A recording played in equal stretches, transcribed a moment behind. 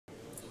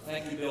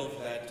Thank you, Bill,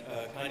 for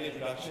that kind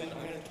introduction.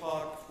 I'm going to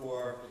talk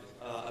for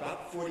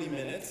about 40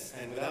 minutes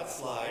and without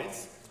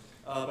slides.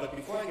 But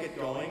before I get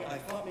going, I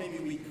thought maybe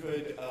we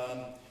could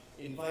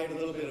invite a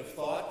little bit of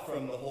thought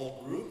from the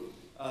whole group,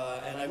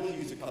 and I will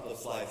use a couple of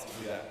slides to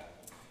do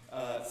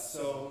that.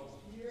 So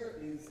here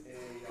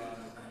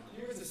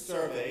is a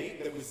survey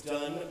that was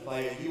done by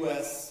a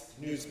U.S.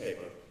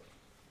 newspaper.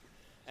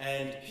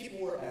 And people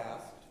were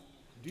asked,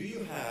 do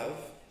you have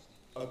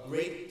a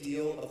great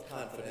deal of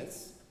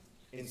confidence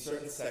in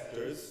certain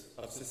sectors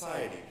of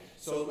society?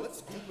 So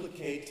let's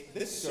duplicate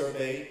this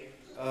survey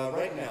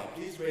right now.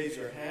 Please raise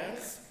your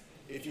hands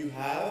if you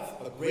have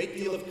a great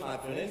deal of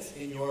confidence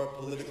in your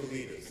political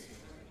leaders.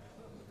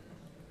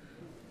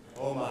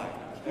 Oh my,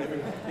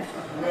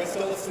 you are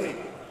still asleep.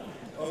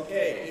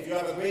 Okay, if you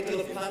have a great deal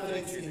of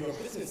confidence in your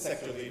business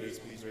sector leaders,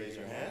 please raise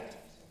your hand.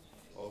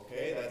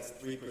 Okay, that's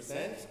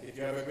 3%. If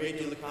you have a great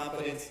deal of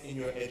confidence in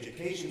your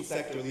education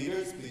sector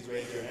leaders, please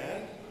raise your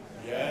hand.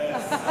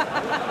 Yes.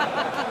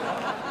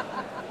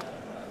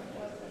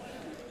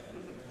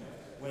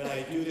 When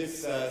I do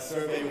this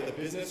survey with a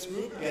business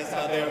group, guess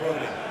how they're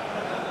voting.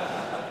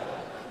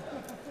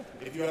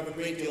 If you have a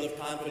great deal of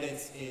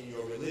confidence in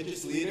your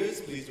religious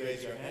leaders, please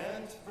raise your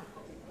hand.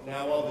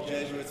 Now all the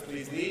Jesuits,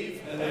 please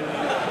leave, and then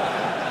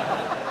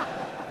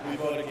we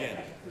vote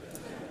again.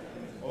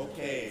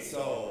 Okay,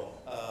 so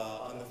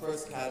on the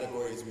first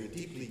categories, we're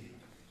deeply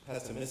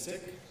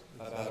pessimistic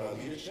about our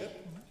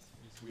leadership.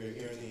 We are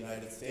here in the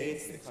United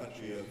States, the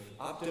country of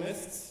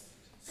optimists.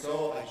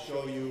 So I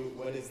show you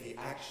what is the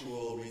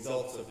actual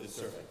results of this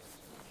survey.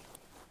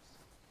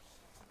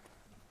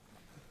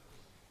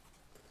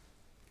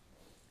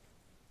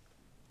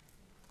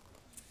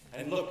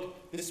 And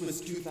look, this was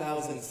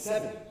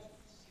 2007,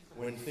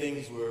 when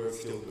things were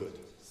still good.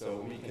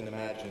 So we can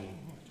imagine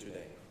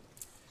today.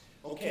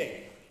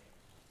 Okay,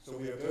 so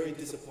we are very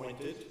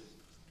disappointed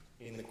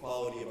in the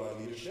quality of our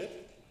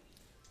leadership.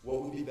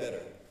 What would be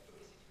better?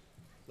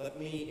 Let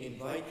me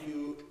invite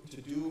you to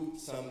do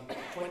some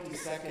 20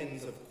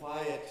 seconds of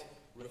quiet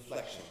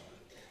reflection.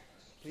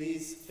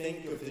 Please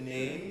think of the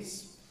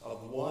names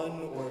of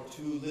 1 or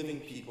 2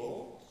 living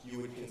people you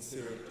would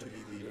consider to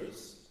be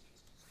leaders.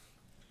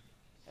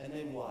 And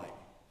then why?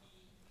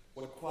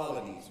 What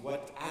qualities,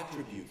 what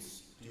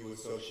attributes do you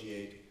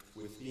associate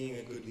with being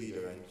a good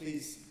leader? And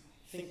please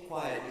think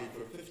quietly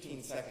for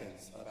 15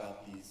 seconds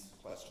about these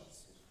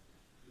questions.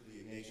 The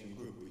Ignatian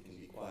group, we can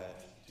be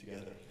quiet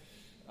together.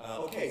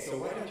 Okay, so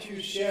why don't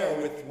you share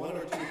with 1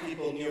 or 2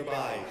 people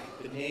nearby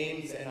the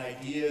names and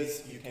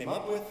ideas you came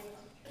up with,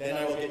 then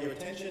I will get your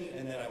attention,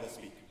 and then I will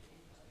speak.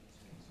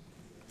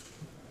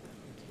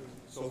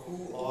 So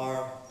who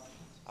are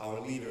our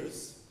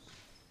leaders?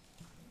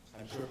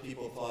 I'm sure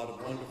people thought of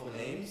wonderful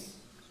names.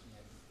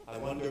 I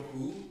wonder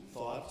who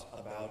thought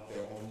about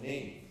their own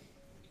name.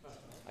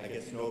 I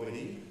guess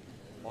nobody,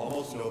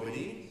 almost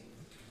nobody.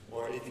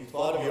 Or if you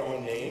thought of your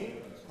own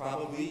name,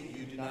 probably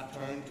you did not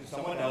turn to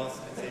someone else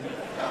and say, me.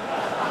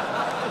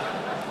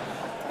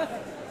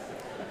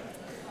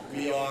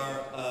 We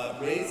are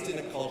raised in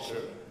a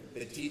culture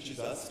that teaches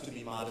us to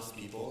be modest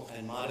people,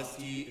 and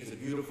modesty is a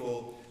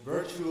beautiful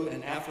virtue,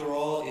 and after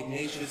all,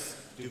 Ignatius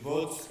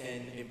devotes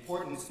an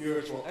important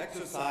spiritual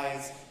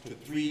exercise to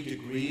 3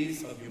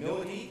 degrees of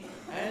humility,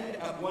 and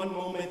at one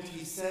moment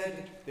he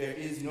said, there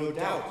is no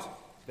doubt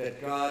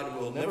that God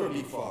will never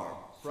be far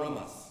from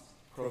us,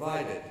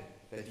 provided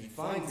that he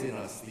finds in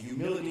us the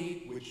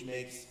humility which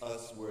makes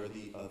us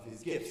worthy of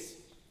his gifts.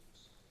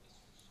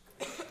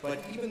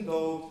 But even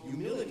though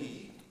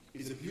humility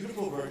is a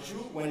beautiful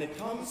virtue, when it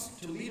comes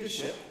to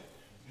leadership,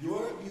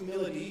 your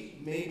humility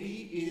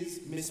maybe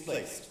is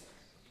misplaced,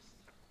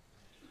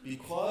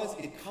 because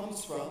it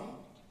comes from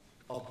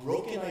a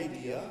broken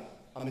idea,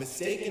 a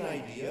mistaken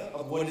idea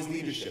of what is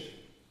leadership.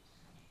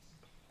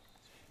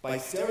 By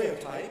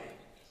stereotype,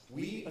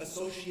 we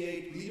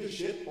associate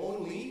leadership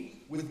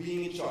only with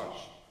being in charge.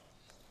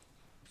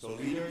 So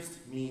leaders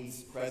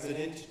means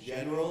president,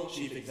 general,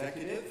 chief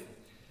executive.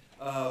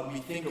 We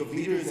think of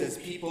leaders as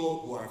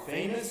people who are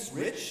famous,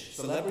 rich,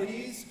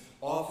 celebrities,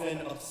 often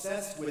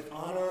obsessed with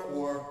honor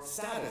or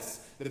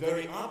status, the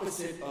very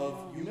opposite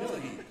of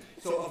humility.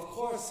 So of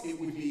course it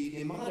would be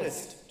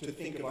immodest to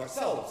think of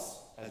ourselves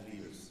as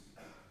leaders.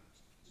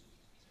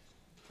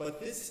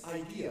 But this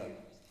idea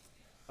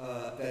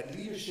that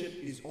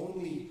leadership is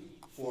only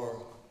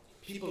for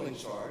people in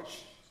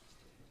charge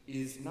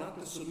is not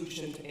the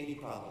solution to any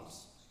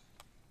problems.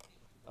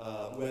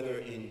 Whether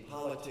in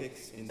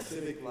politics, in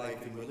civic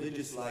life, in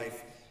religious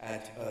life,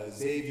 at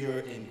Xavier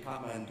in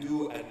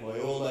Kathmandu, at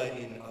Loyola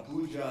in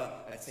Abuja,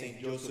 at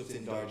St. Joseph's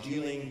in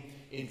Darjeeling.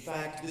 In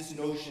fact, this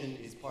notion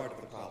is part of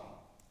the problem.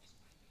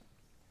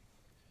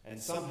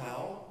 And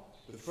somehow,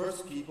 the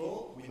first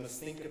people we must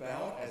think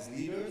about as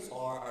leaders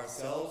are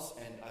ourselves,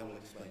 and I will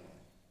explain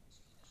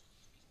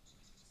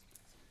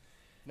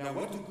that. Now,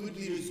 what do good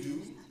leaders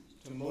do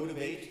to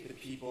motivate the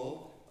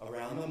people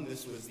around them?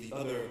 This was the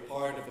other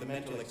part of the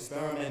mental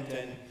experiment,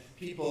 and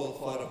people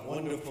thought of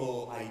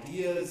wonderful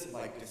ideas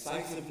like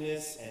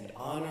decisiveness and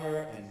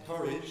honor and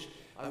courage.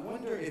 I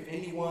wonder if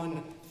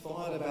anyone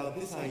thought about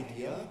this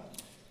idea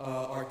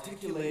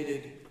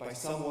articulated by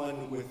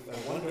someone with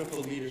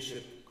wonderful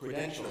leadership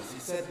credentials. He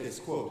said this,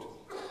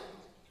 quote,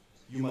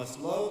 "You must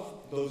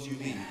love those you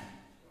lead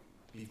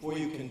before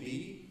you can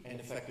be an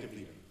effective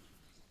leader."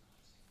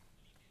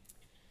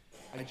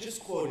 I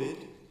just quoted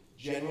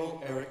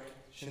General Eric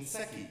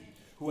Shinseki,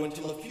 who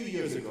until a few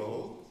years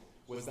ago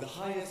was the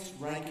highest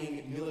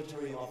ranking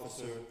military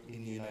officer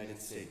in the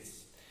United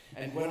States.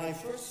 And when I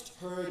first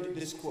heard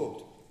this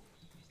quote,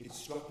 it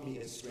struck me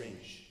as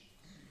strange,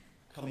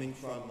 coming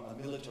from a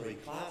military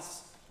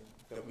class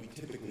that we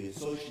typically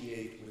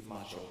associate with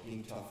macho,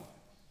 being tough.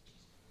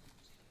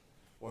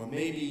 Or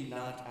maybe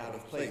not out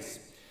of place,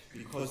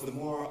 because the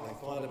more I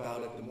thought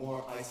about it, the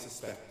more I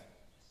suspect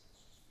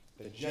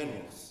that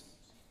generals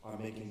are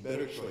making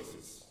better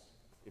choices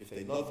if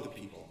they love the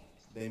people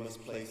they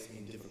must place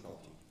in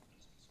difficulty.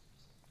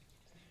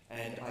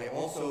 And I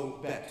also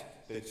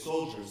bet that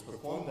soldiers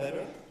perform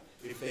better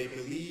if they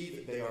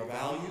believe they are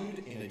valued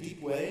in a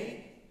deep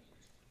way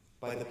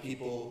by the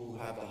people who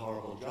have the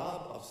horrible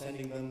job of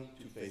sending them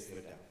to face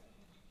their death.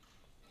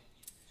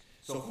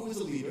 So who is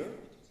a leader,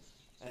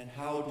 and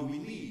how do we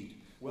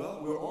lead?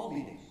 Well, we're all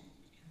leading,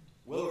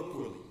 well or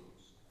poorly.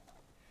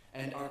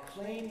 And our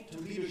claim to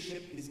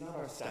leadership is not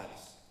our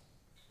status.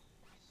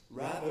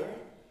 Rather,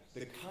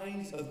 the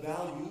kinds of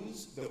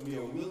values that we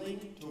are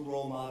willing to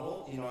role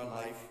model in our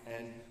life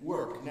and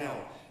work.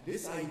 Now,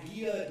 this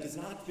idea does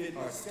not fit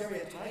our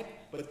stereotype,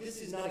 but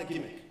this is not a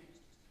gimmick.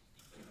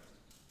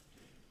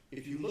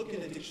 If you look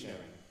in a dictionary,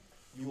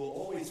 you will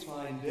always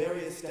find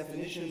various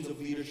definitions of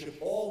leadership,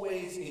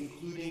 always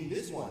including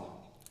this one.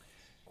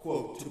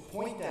 Quote, "To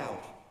point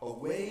out a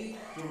way,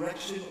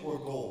 direction, or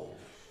goal,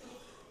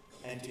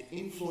 and to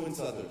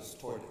influence others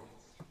toward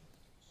it."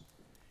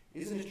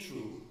 Isn't it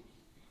true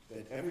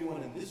that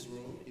everyone in this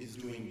room is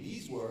doing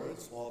these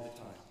words all the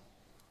time?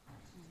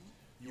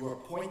 You are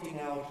pointing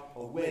out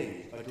a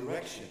way, a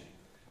direction,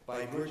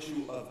 by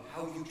virtue of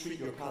how you treat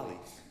your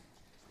colleagues,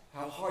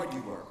 how hard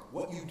you work,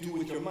 what you do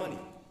with your money.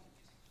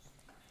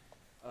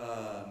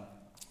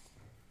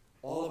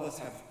 All of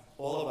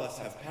us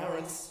have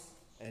parents,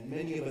 and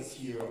many of us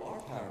here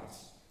are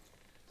parents.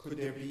 Could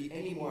there be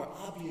any more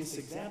obvious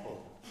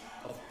example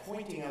of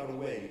pointing out a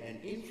way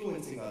and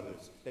influencing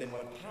others than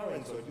what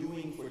parents are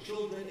doing for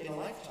children in a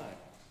lifetime?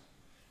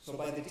 So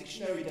by the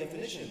dictionary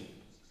definition,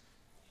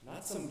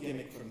 not some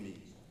gimmick from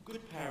me,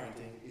 good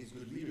parenting is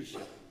good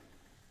leadership.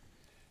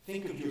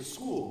 Think of your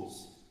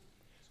schools,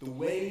 the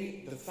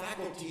way the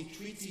faculty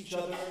treats each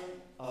other,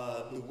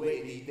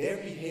 their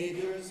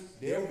behaviors,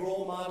 their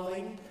role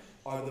modeling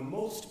are the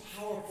most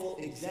powerful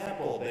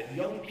example that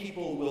young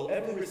people will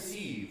ever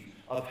receive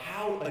of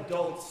how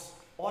adults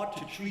ought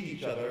to treat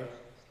each other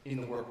in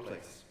the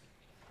workplace.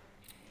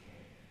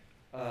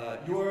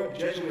 Your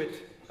Jesuit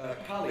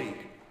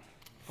colleague,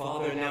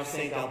 Father now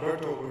St.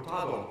 Alberto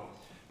Hurtado,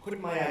 put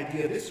my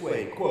idea this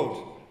way,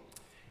 quote,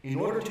 "In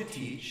order to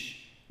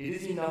teach, it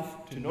is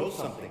enough to know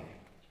something,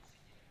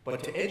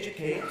 but to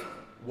educate,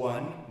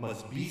 one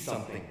must be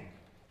something.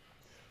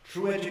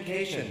 True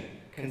education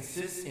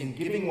consists in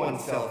giving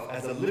oneself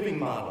as a living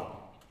model,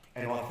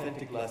 an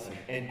authentic lesson,"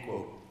 end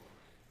quote.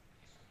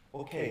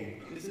 Okay,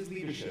 this is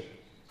leadership,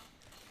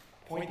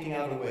 pointing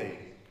out a way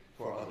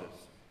for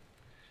others.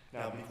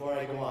 Now, before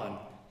I go on,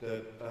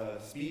 the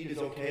speed is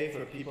okay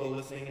for people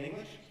listening in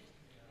English?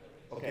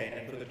 Okay,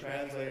 and for the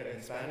translator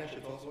in Spanish,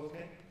 it's also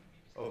okay?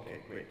 Okay,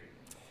 great.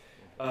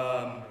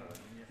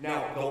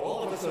 Now, though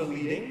all of us are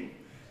leading,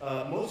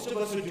 most of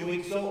us are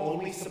doing so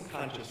only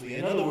subconsciously.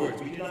 In other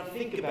words, we do not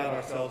think about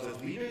ourselves as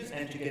leaders,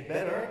 and to get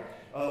better,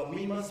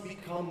 we must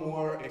become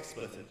more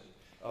explicit.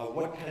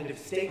 What kind of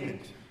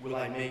statement will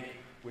I make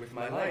with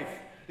my life?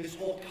 This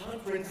whole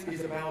conference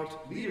is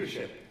about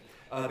leadership.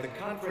 The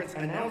conference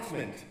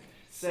announcement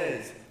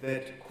says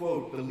that,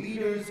 quote, "The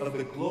leaders of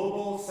the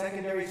global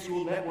secondary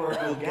school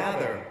network will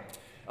gather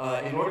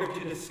in order to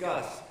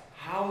discuss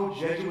how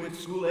Jesuit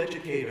school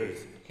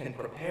educators can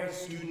prepare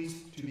students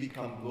to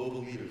become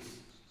global leaders."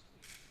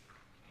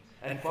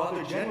 And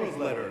Father General's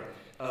letter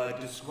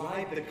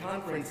described the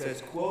conference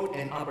as, quote,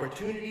 "an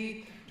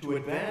opportunity to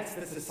advance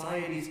the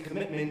society's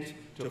commitment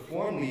to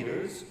form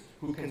leaders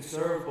who can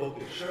serve both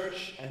the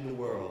church and the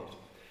world."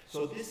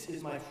 So this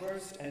is my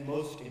first and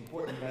most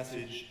important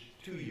message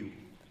to you.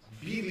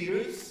 Be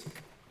leaders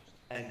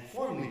and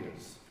form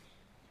leaders.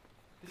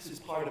 This is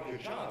part of your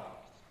job.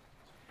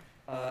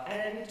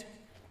 And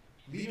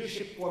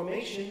leadership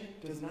formation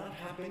does not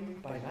happen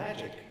by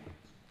magic.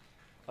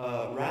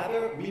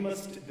 Rather, we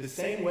must, the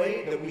same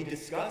way that we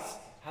discuss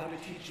how to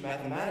teach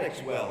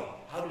mathematics well,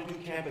 how to do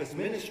campus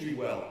ministry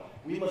well,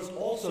 we must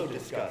also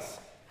discuss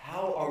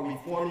how are we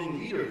forming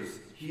leaders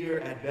here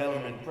at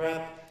Bellarmine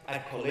Prep,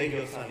 at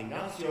Colegio San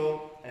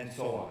Ignacio, and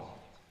so on.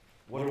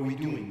 What are we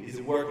doing? Is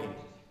it working?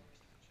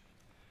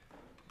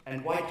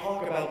 And why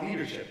talk about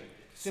leadership?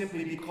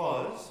 Simply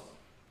because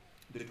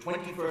the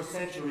 21st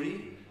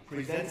century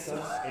presents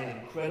us an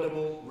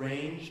incredible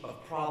range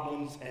of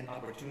problems and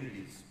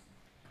opportunities.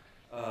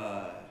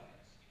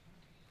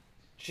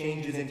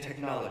 Changes in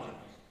technology,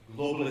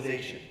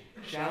 globalization,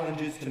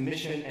 challenges to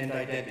mission and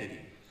identity,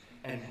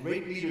 and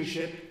great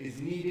leadership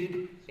is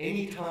needed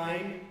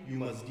anytime you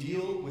must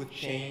deal with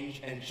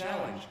change and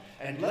challenge.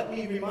 And let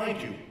me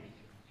remind you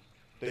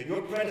that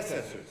your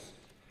predecessors,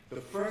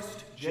 the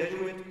first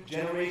Jesuit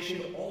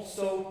generation,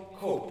 also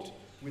coped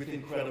with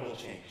incredible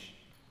change.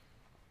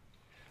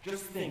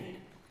 Just think,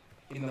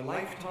 in the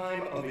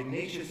lifetime of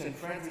Ignatius and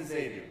Francis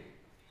Xavier,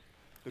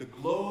 the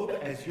globe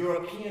as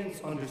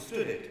Europeans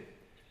understood it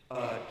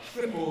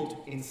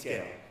tripled in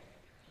scale.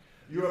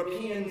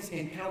 Europeans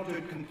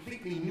encountered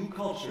completely new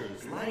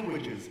cultures,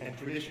 languages, and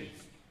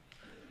traditions.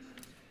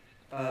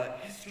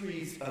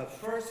 History's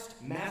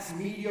first mass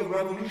media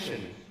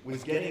revolution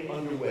was getting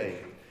underway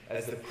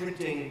as the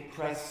printing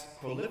press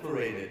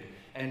proliferated,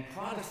 and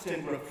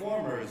Protestant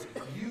reformers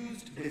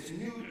used this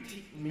new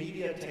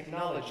media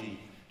technology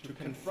to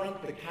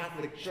confront the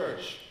Catholic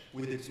Church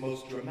with its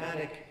most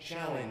dramatic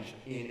challenge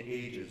in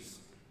ages.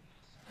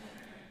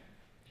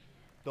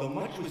 Though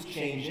much was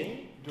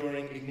changing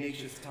during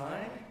Ignatius'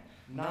 time,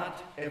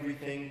 not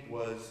everything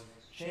was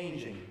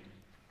changing.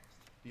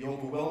 The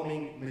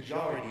overwhelming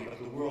majority of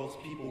the world's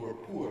people were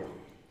poor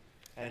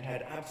and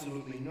had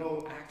absolutely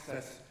no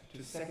access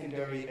to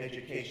secondary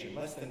education.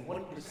 Less than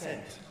 1%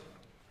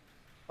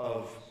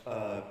 of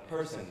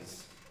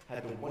persons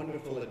had the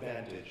wonderful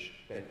advantage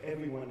that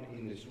everyone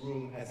in this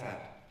room has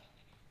had,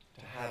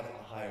 to have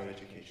a higher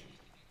education.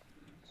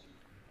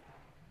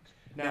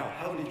 Now,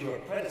 how did your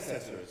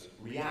predecessors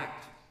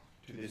react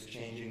to this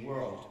changing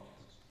world?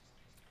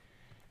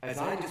 As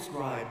I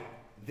describe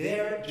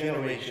their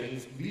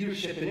generation's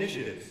leadership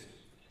initiatives,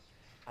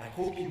 I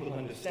hope you will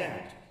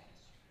understand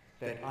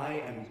that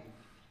I am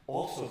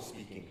also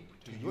speaking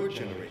to your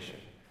generation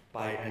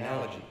by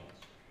analogy.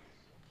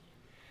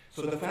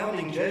 So the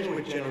founding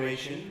Jesuit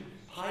generation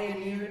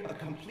pioneered a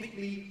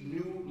completely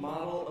new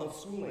model of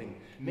schooling,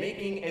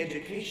 making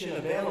education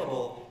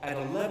available at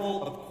a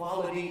level of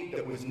quality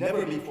that was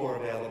never before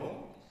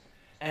available,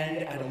 and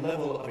at a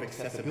level of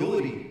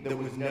accessibility that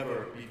was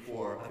never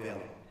before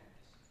available.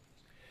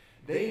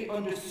 They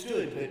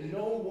understood that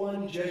no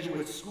one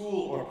Jesuit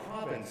school or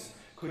province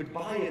could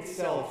by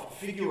itself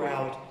figure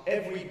out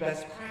every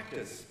best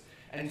practice.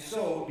 And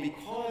so,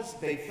 because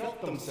they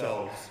felt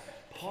themselves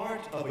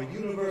part of a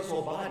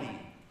universal body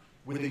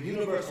with a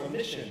universal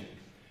mission,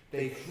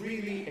 they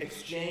freely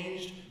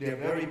exchanged their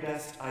very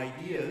best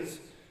ideas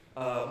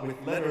with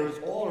letters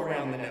all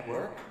around the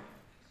network,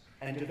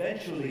 and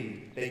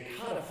eventually they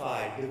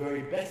codified the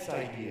very best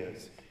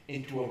ideas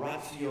into a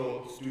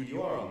ratio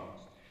studiorum,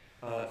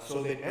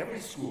 so that every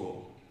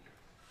school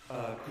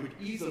could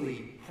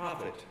easily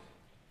profit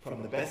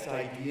from the best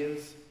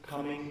ideas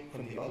coming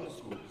from the other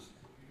schools.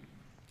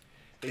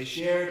 They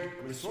shared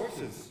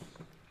resources,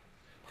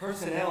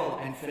 personnel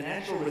and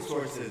financial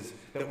resources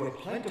that were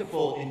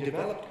plentiful in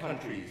developed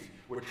countries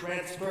were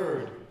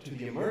transferred to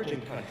the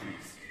emerging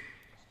countries.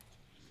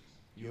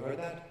 You heard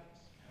that?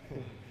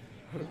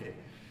 Okay.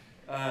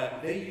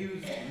 They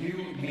used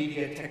new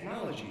media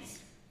technologies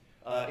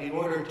in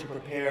order to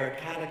prepare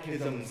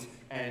catechisms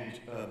and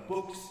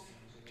books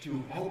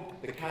to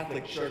help the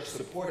Catholic Church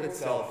support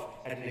itself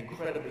at an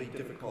incredibly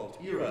difficult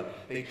era.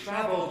 They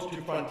traveled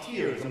to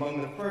frontiers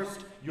among the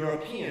first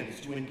Europeans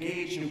to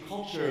engage new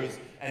cultures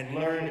and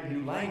learn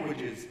new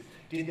languages.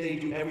 Did they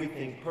do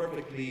everything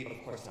perfectly?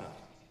 Of course not.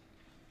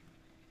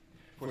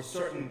 For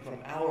certain, from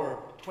our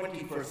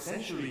 21st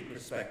century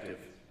perspective,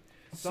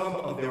 some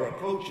of their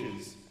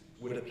approaches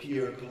would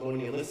appear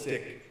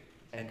colonialistic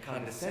and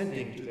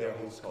condescending to their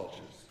host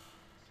cultures.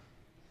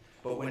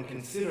 But when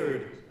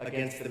considered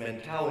against the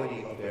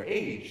mentality of their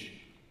age,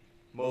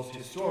 most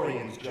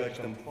historians judge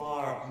them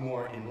far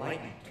more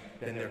enlightened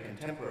than their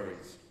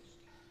contemporaries.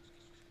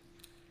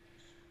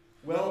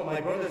 Well,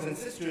 my brothers and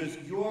sisters,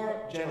 your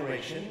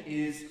generation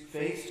is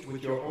faced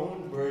with your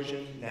own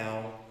version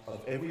now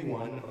of every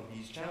one of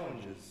these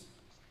challenges.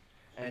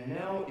 And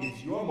now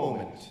is your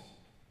moment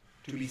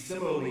to be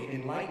similarly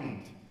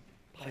enlightened,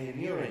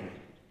 pioneering,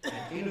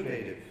 and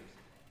innovative.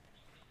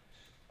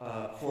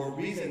 For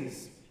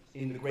reasons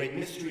in the great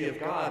mystery of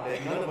God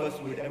that none of us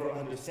would ever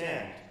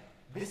understand,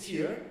 this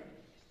year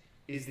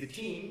is the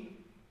team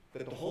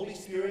that the Holy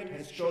Spirit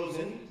has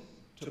chosen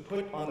to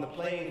put on the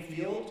playing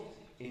field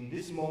in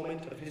this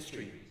moment of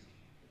history.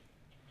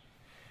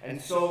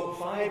 And so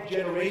 5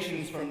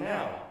 generations from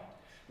now,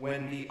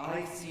 when the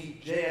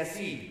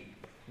ICJSE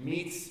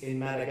meets in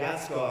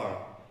Madagascar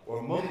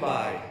or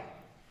Mumbai,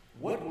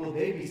 what will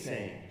they be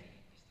saying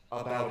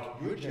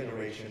about your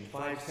generation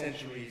 5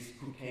 centuries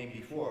who came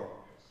before?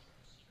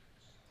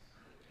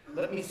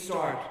 Let me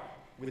start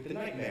with the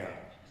nightmare,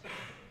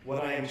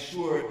 what I am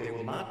sure they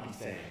will not be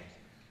saying.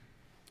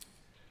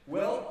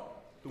 Well,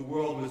 the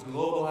world was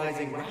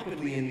globalizing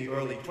rapidly in the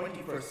early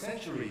 21st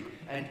century,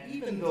 and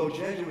even though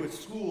Jesuit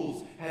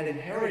schools had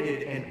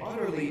inherited an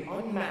utterly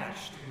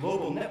unmatched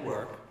global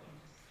network,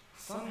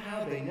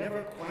 somehow they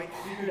never quite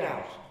figured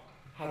out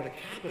how to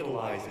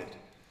capitalize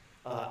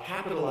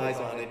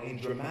on it in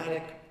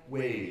dramatic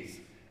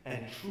ways,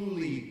 and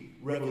truly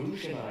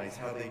revolutionize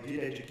how they did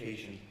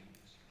education.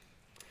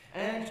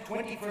 And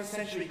 21st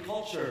century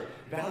culture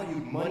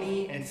valued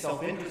money and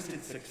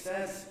self-interested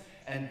success,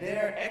 and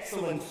their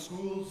excellent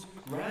schools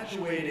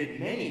graduated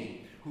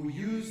many who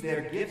used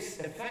their gifts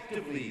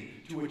effectively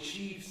to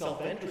achieve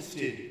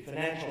self-interested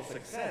financial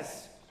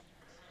success.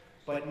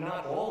 But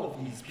not all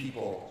of these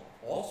people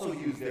also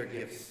use their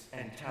gifts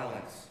and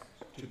talents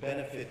to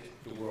benefit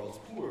the world's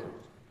poor.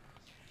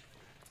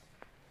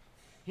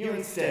 Here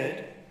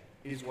instead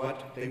is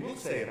what they will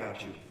say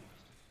about you.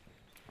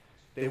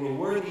 They were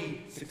worthy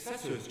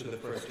successors to the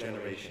first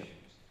generation.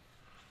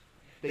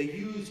 They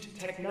used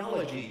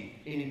technology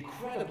in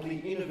incredibly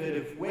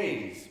innovative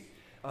ways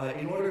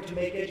in order to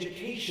make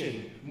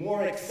education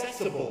more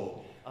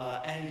accessible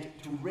and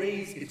to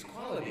raise its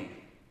quality.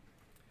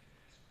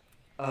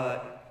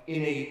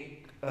 In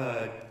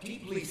a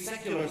deeply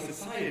secular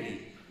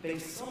society, they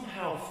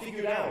somehow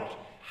figured out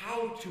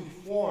how to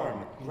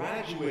form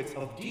graduates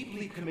of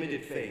deeply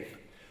committed faith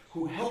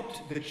who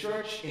helped the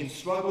church in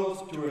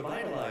struggles to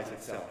revitalize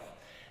itself.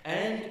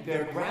 And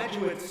their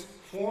graduates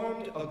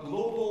formed a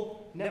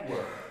global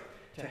network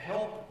to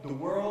help the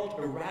world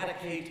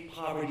eradicate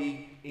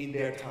poverty in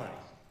their time.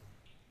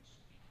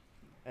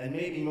 And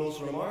maybe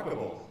most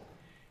remarkable,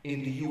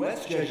 in the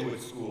US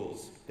Jesuit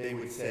schools, they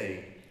would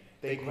say,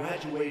 they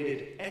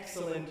graduated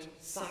excellent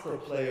soccer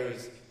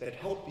players that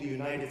helped the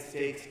United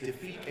States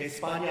defeat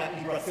España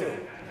y Brazil.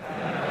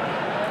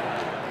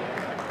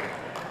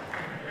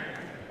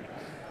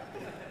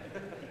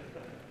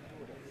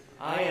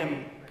 I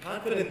am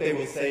confident they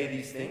will say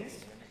these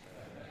things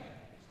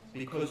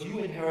because you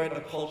inherit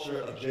a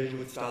culture of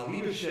Jesuit-style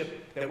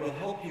leadership that will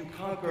help you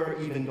conquer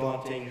even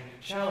daunting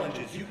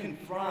challenges. You can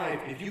thrive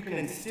if you can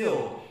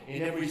instill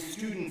in every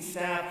student,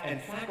 staff,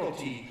 and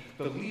faculty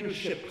the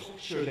leadership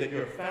culture that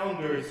your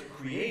founders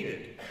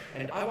created.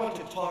 And I want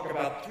to talk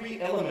about three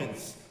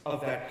elements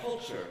of that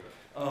culture.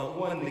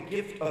 One, the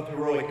gift of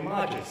heroic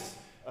magis.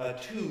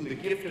 Two, the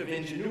gift of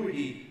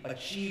ingenuity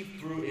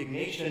achieved through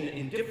Ignatian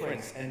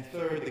indifference. And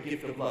third, the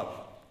gift of love.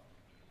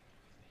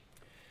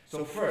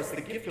 So first,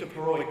 the gift of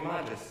heroic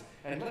magis,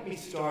 and let me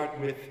start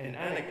with an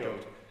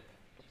anecdote.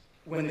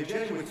 When the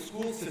Jesuit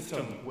school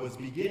system was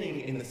beginning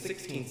in the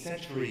 16th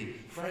century,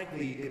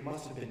 frankly, it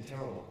must have been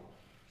terrible.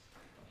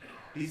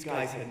 These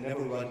guys had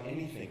never run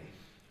anything.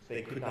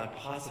 They could not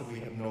possibly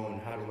have known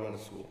how to run a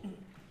school.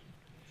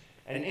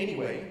 And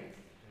anyway,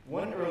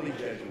 one early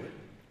Jesuit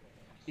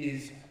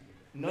is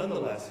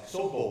nonetheless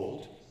so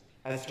bold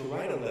as to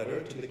write a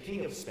letter to the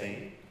King of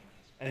Spain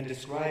and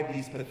describe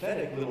these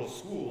pathetic little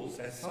schools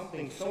as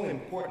something so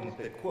important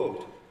that,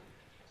 quote,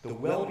 the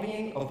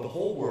well-being of the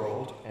whole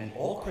world and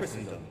all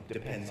Christendom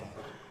depends on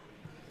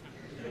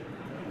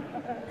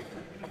it.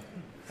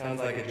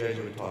 Sounds like a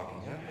Jesuit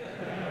talking, huh?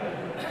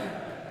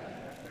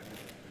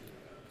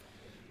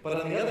 But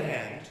on the other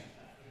hand,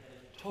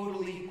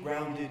 totally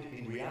grounded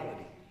in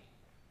reality.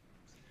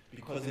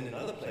 Because in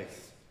another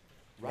place,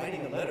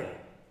 writing a letter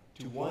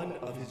to one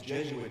of his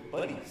Jesuit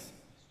buddies,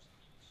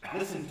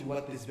 listen to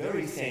what this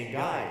very same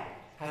guy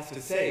has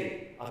to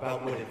say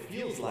about what it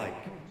feels like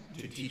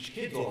to teach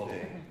kids all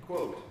day.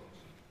 Quote,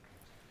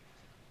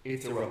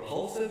 it's a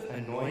repulsive,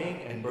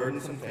 annoying, and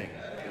burdensome thing.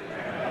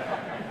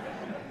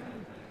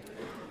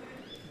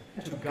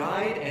 To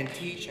guide and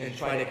teach and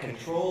try to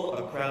control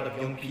a crowd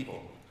of young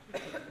people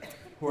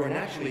who are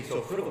naturally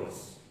so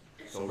frivolous,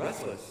 so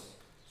restless,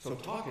 so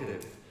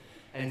talkative,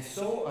 and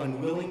so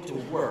unwilling to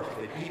work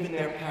that even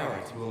their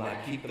parents will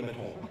not keep them at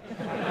home.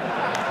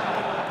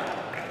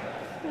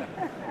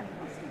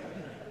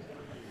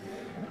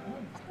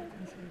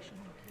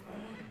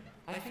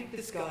 I think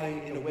this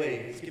guy, in a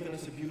way, has given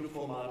us a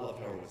beautiful model of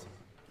heroism.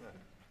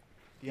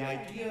 The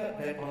idea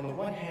that, on the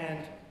one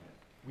hand,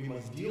 we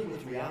must deal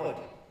with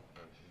reality.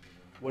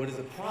 What is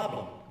a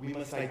problem, we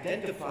must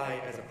identify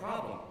as a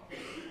problem.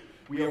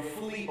 We are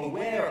fully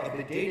aware of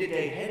the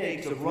day-to-day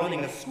headaches of running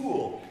a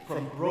school,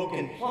 from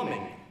broken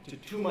plumbing to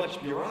too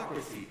much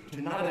bureaucracy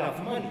to not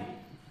enough money.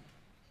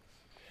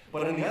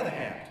 But on the other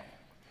hand,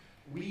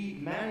 we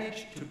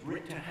manage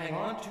to hang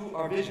on to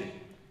our vision.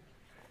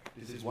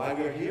 This is why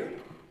we're here.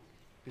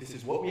 This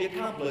is what we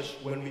accomplish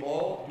when we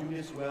all do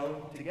this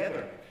well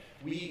together.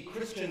 We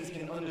Christians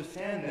can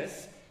understand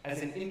this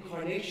as an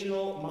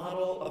incarnational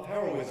model of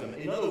heroism.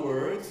 In other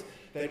words,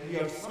 that we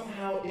are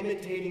somehow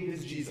imitating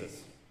this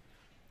Jesus,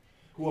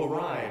 who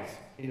arrives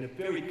in a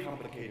very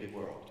complicated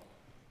world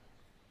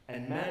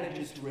and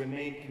manages to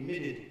remain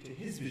committed to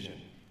his vision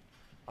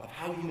of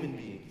how human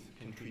beings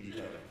can treat each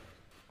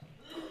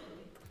other.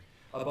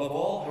 Above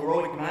all,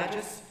 heroic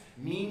magis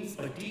means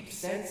a deep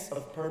sense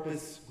of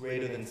purpose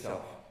greater than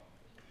self.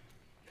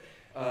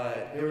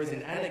 There is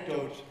an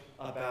anecdote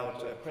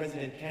about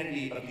President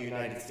Kennedy of the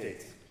United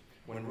States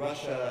when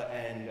Russia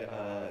and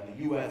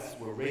the US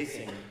were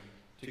racing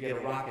to get a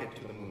rocket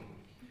to the moon.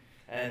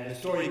 And the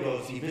story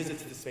goes, he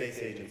visits the space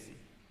agency.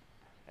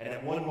 And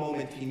at one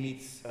moment, he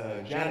meets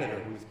a janitor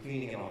who is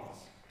cleaning an office.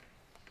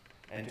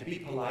 And to be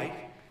polite,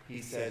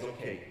 he says,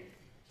 okay,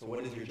 so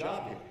what is your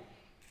job here?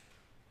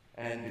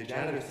 And the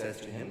janitor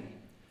says to him,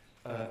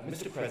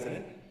 Mr.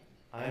 President,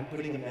 I am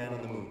putting a man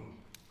on the moon.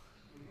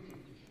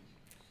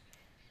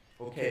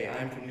 Okay,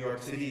 I'm from New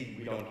York City,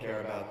 we don't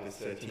care about this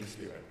team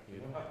spirit, you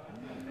know?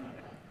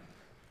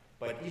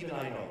 But even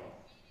I know,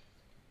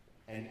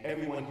 and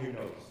everyone here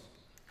knows,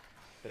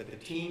 that the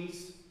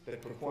teams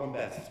that perform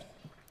best,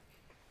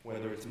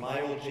 whether it's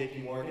my old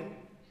J.P. Morgan,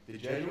 the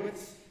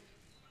Jesuits,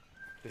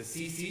 the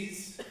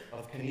CCs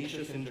of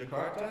Canisius in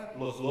Jakarta,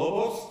 Los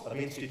Lobos of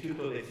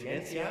Instituto de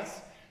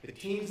Ciencias, the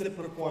teams that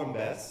perform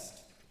best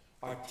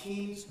are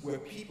teams where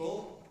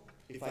people,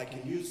 if I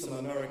can use some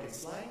American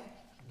slang,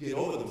 get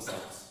over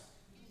themselves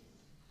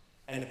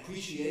and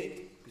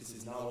appreciate this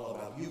is not all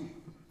about you.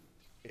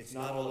 It's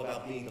not all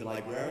about being the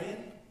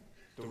librarian,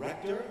 the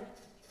rector,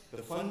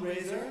 the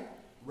fundraiser.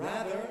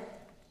 Rather,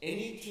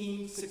 any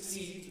team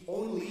succeeds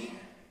only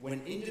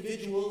when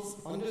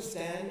individuals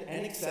understand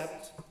and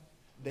accept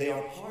they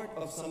are part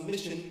of some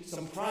mission,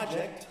 some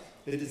project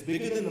that is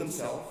bigger than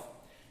themselves,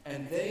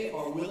 and they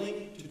are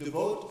willing to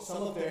devote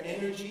some of their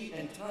energy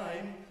and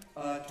time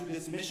to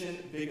this mission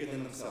bigger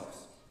than themselves.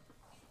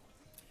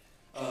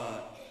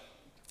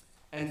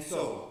 And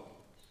so,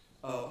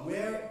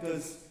 where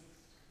does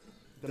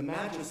the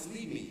Magus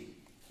lead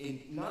me?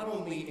 Not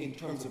only in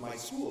terms of my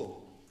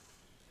school,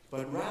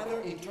 but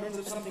rather in terms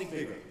of something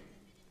bigger.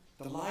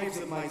 The lives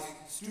of my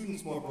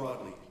students more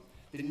broadly,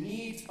 the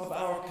needs of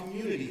our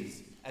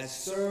communities as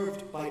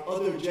served by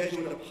other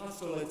Jesuit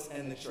apostolates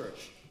and the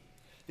church,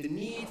 the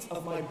needs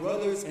of my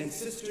brothers and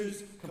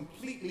sisters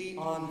completely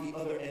on the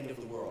other end of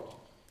the world.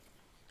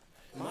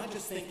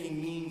 Magus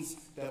thinking means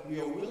that we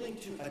are willing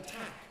to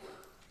attack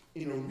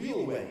in a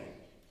real way,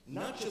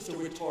 not just a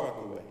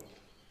rhetorical way,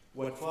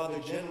 what Father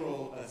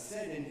General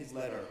said in his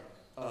letter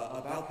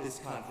about this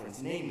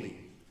conference, namely,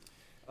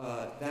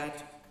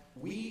 that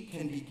we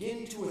can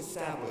begin to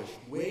establish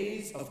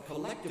ways of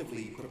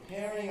collectively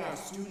preparing our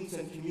students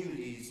and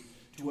communities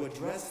to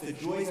address the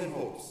joys and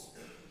hopes,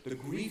 the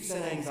griefs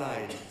and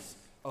anxieties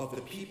of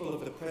the people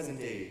of the present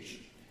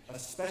age,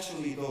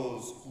 especially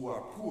those who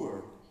are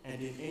poor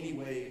and in any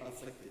way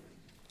afflicted.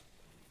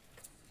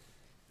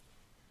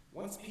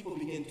 Once people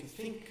begin to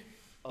think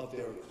of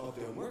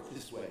their work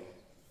this way,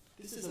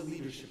 this is a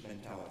leadership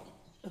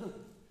mentality.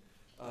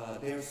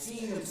 They are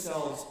seeing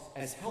themselves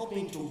as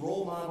helping to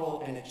role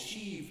model and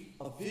achieve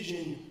a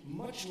vision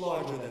much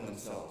larger than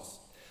themselves.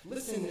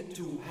 Listen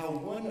to how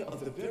one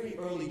of the very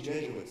early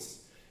Jesuits,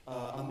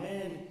 a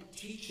man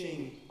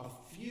teaching a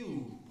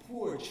few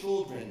poor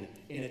children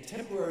in a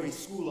temporary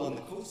school on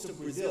the coast of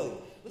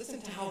Brazil,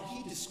 listen to how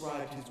he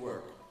described his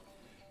work.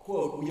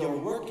 Quote, "We are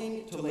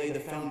working to lay the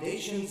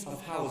foundations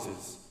of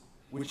houses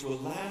which will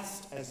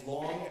last as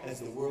long as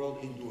the world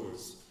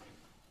endures."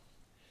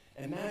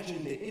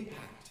 Imagine the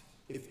impact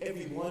if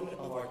every one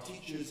of our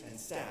teachers and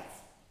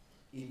staff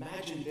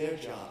imagined their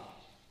job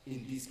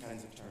in these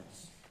kinds of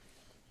terms.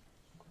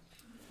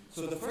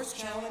 So the first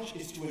challenge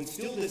is to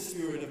instill this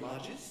spirit of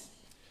Magus,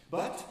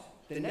 but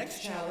the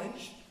next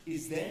challenge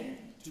is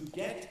then to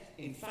get,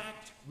 in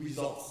fact,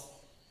 results,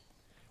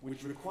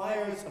 which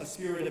requires a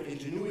spirit of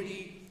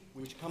ingenuity,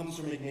 which comes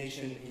from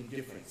Ignatian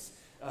indifference.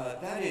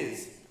 That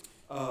is,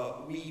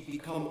 we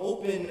become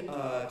open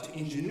to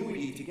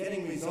ingenuity, to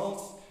getting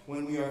results,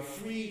 when we are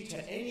free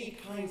to any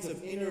kinds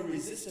of inner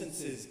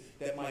resistances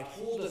that might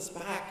hold us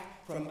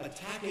back from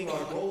attacking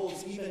our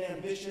goals, even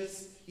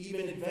ambitious,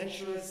 even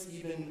adventurous,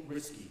 even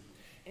risky.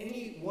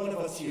 Any one of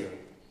us here,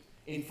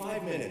 in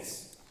 5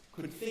 minutes,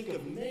 could think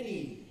of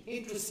many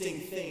interesting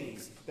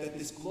things that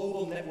this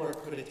global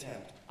network could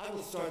attempt. I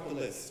will start the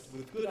list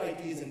with good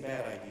ideas and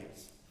bad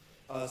ideas.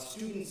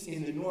 Students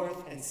in the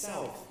North and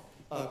South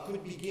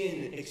could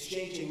begin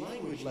exchanging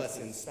language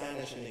lessons,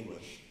 Spanish and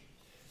English.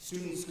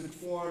 Students could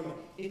form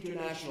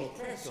international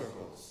prayer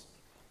circles.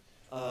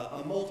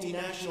 A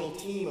multinational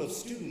team of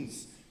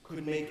students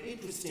could make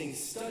interesting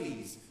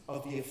studies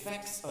of the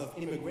effects of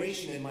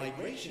immigration and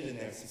migration in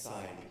their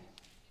society.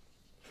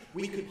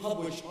 We could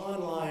publish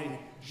online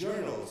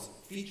journals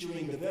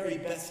featuring the very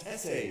best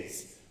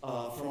essays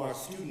from our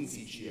students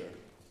each year.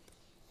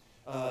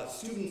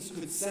 Students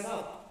could set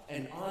up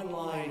an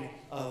online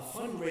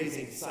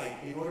fundraising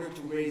site in order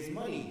to raise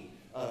money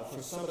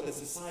for some of the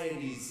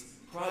society's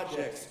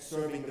projects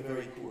serving the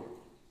very poor.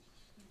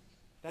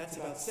 That's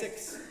about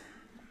 6.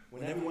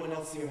 When everyone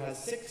else here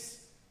has 6,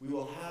 we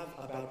will have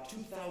about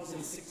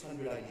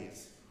 2,600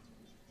 ideas.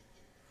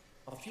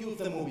 A few of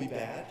them will be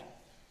bad.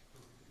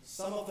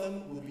 Some of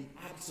them will be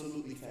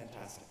absolutely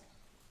fantastic.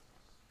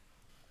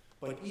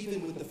 But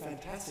even with the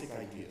fantastic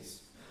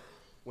ideas,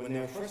 when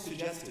they're first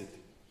suggested,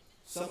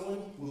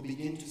 someone will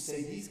begin to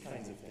say these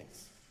kinds of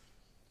things.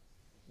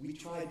 We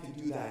tried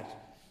to do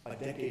that a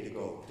decade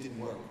ago. It didn't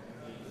work.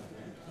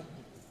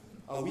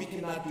 We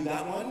cannot do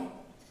that one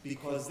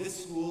because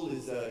this school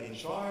is in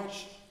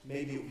charge.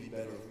 Maybe it would be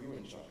better if we were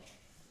in charge.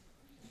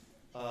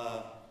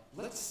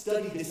 Let's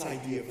study this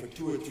idea for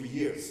 2 or 3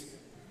 years.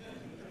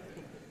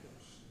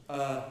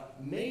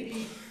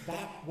 Maybe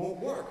that won't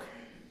work.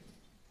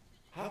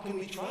 How can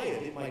we try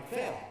it? It might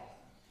fail.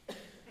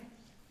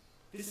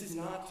 This is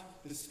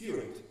not the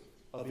spirit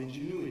of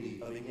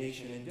ingenuity, of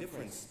Ignatian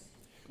indifference.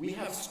 We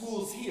have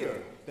schools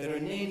here that are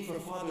named for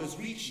Fathers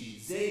Ricci,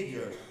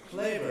 Xavier,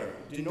 Kleber,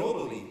 de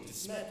Nobili, de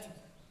Smet.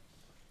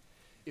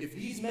 If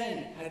these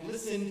men had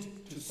listened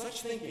to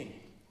such thinking,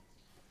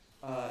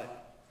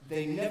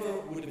 they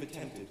never would have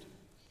attempted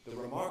the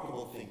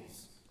remarkable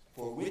things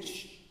for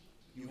which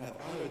you have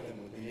honored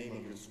them with the name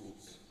of your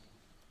schools.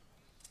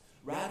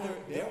 Rather,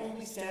 their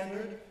only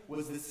standard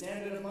was the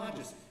standard of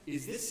Magis.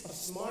 Is this a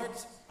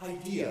smart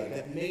idea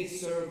that may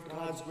serve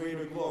God's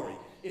greater glory?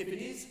 If it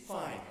is,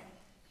 fine.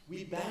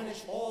 We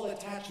banish all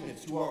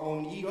attachments to our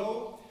own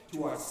ego,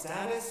 to our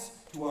status,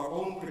 to our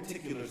own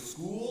particular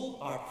school,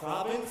 our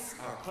province,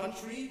 our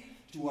country,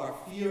 to our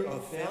fear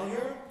of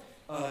failure,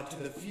 to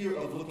the fear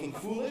of looking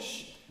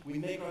foolish. We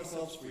make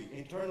ourselves free,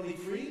 internally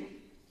free,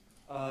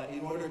 in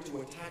order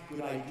to attack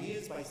good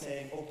ideas by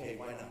saying, okay,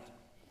 why not?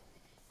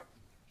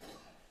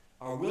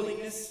 Our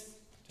willingness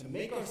to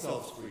make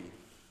ourselves free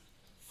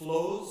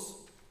flows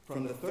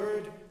from the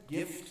third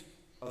gift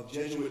of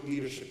Jesuit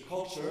leadership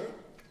culture,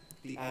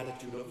 the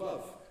attitude of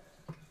love.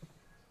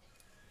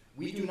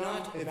 We do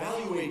not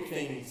evaluate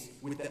things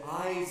with the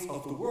eyes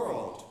of the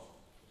world,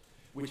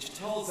 which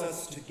tells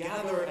us to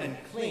gather and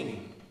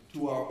cling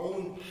to our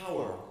own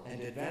power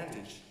and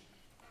advantage.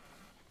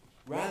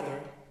 Rather,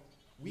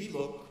 we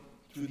look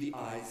through the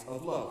eyes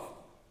of love.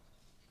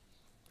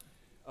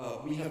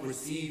 We have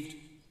received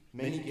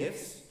many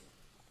gifts,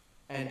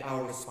 and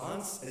our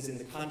response, as in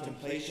the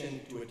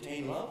contemplation to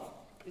attain love,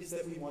 is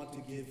that we want to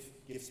give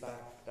gifts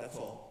back, that's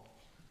all.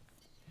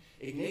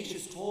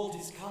 Ignatius told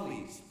his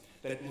colleagues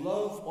that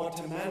love ought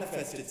to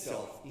manifest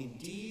itself in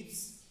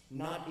deeds,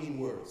 not in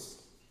words.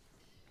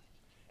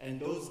 And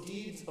those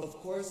deeds, of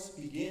course,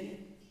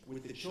 begin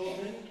with the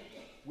children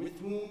with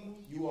whom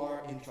you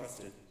are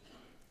entrusted,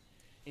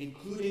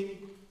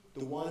 including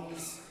the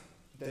ones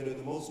that are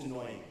the most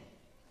annoying,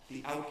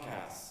 the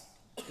outcasts,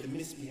 the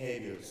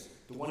misbehaviors,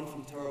 the one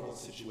from terrible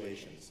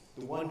situations,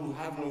 the one who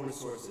have no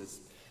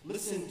resources.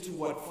 Listen to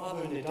what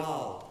Father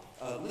Nadal,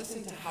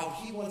 listen to how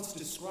he once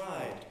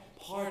described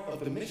part of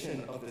the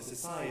mission of the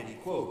society,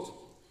 quote,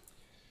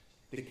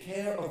 the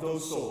care of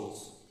those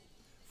souls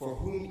for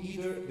whom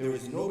either there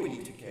is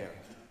nobody to care,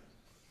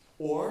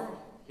 or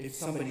if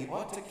somebody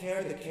ought to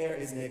care, the care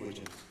is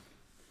negligent.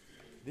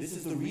 This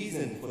is the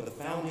reason for the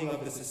founding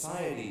of the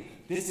society.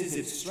 This is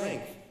its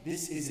strength.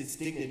 This is its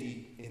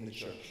dignity in the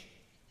church.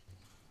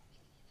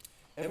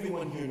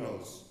 Everyone here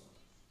knows,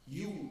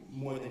 you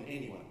more than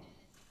anyone,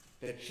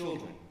 that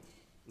children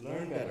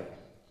learn better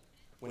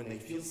when they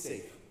feel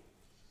safe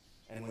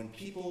and when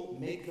people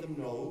make them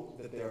know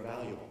that they are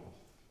valuable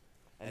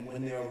and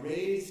when they are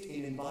raised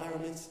in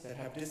environments that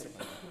have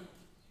discipline.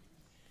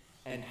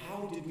 And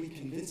how did we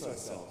convince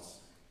ourselves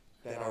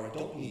that our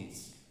adult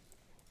needs,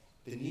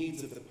 the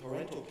needs of the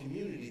parental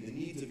community, the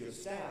needs of your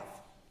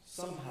staff,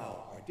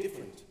 somehow are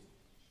different?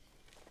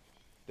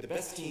 The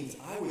best teams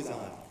I was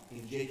on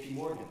in J.P.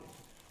 Morgan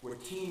were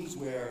teams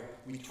where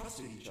we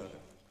trusted each other.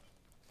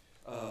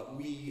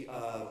 We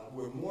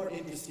were more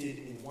interested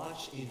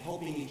in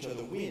helping each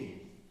other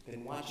win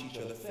than watch each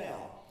other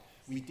fail.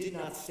 We did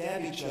not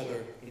stab each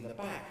other in the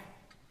back,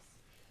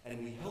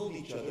 and we held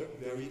each other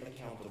very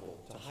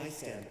accountable to high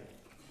standard,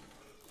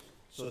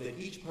 so that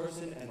each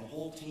person and the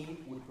whole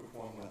team would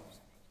perform well.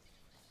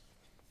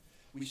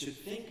 We should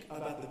think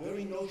about the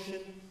very notion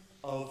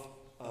of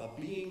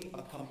being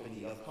a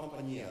company, of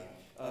compañía.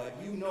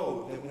 You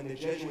know that when the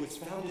Jesuits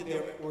founded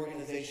their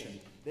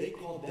organization, they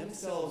called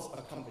themselves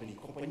a company,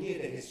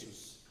 Compañía de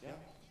Jesús. Yeah?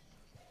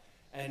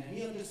 And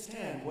we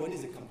understand what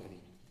is a company.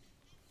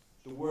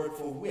 The word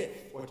for with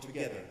or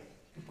together,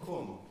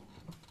 con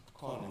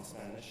in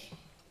Spanish,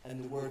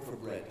 and the word for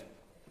bread,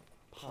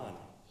 pan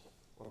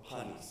or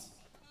panis.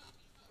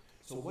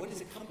 So what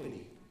is a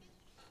company?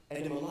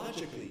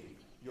 Etymologically,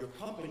 your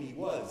company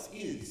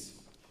is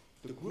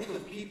the group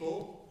of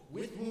people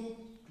with whom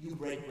you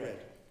break bread.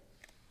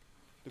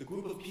 The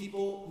group of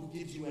people who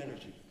gives you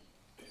energy.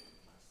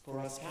 For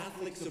us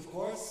Catholics, of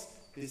course,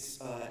 this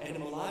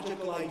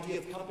etymological idea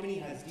of company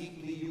has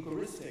deeply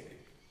Eucharistic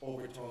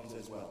overtones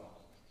as well.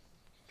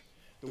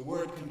 The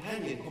word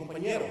companion,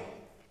 compañero,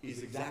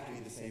 is exactly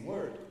the same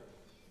word.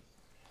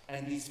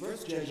 And these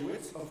first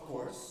Jesuits, of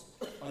course,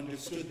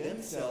 understood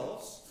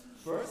themselves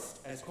first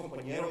as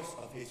compañeros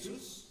of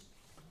Jesus,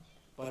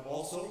 but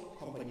also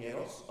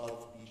compañeros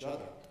of each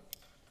other.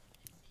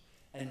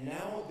 And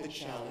now the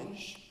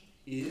challenge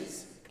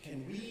is,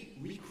 can we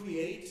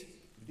recreate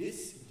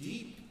this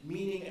deep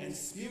meaning and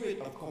spirit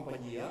of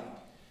compañía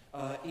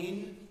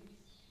in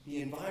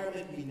the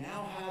environment we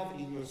now have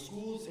in your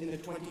schools in the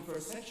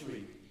 21st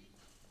century?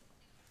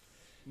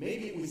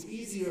 Maybe it was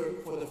easier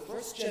for the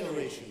first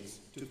generations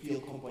to feel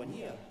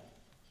compañía.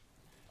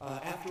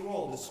 After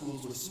all, the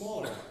schools were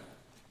smaller.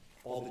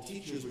 All the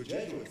teachers were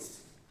Jesuits.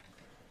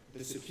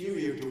 The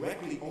superior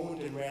directly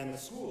owned and ran the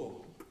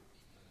school.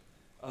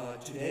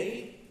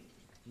 Today,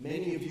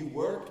 many of you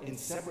work in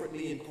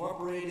separately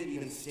incorporated,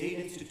 even state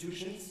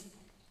institutions.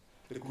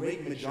 The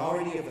great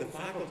majority of the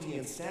faculty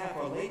and staff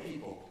are lay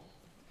people.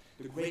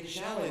 The great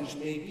challenge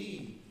may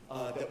be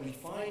that we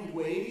find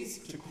ways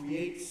to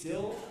create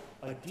still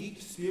a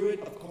deep spirit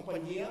of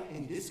compañía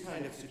in this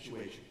kind of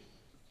situation.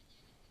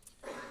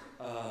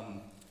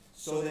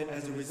 So that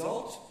as a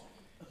result,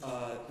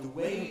 the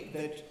way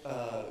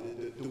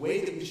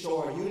that we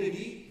show our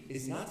unity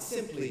is not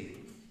simply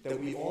that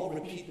we all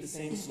repeat the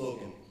same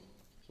slogan,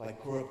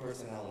 like Cura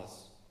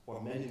Personalis,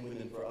 or Men and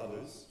Women for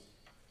Others,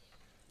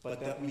 but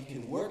that we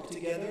can work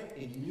together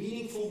in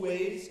meaningful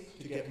ways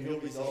to get real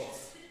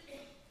results.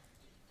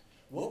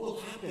 What will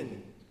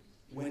happen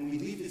when we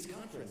leave this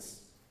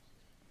conference?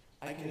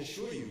 I can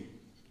assure you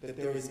that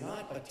there is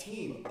not a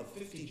team of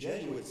 50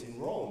 Jesuits in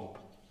Rome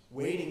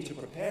waiting to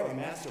prepare a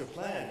master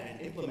plan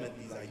and implement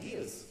these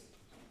ideas.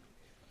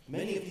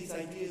 Many of these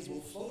ideas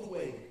will float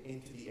away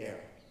into the air,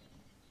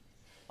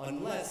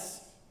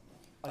 unless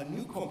a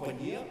new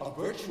compañía, a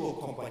virtual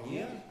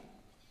compañía,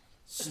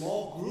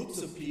 small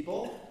groups of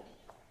people,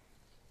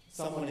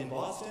 someone in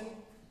Boston,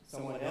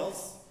 someone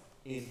else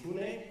in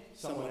Pune,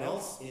 someone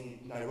else in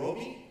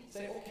Nairobi,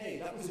 say, okay,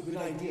 that was a good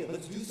idea,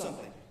 let's do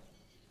something.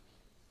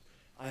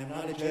 I am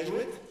not a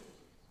Jesuit,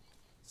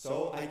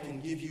 so I can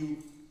give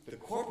you the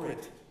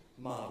corporate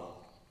model,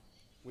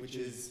 which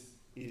is,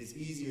 it is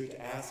easier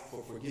to ask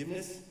for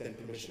forgiveness than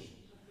permission.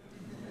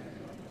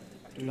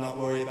 Do not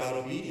worry about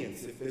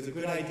obedience. If there's a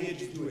good idea,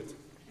 just do it.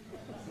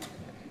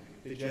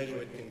 The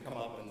Jesuit can come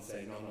up and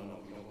say, no, we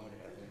don't want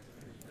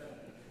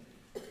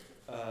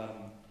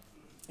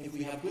to. If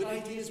we have good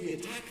ideas, we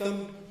attack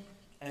them,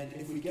 and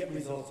if we get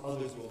results,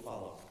 others will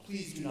follow.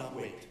 Please do not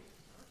wait.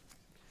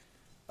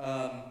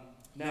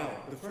 Now,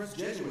 the first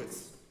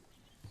Jesuits,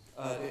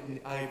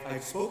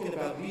 I've spoken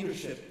about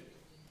leadership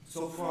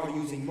so far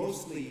using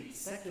mostly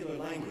secular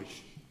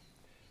language,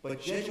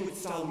 but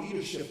Jesuit-style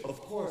leadership,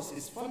 of course,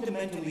 is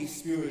fundamentally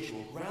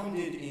spiritual,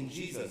 grounded in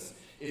Jesus.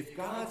 If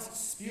God's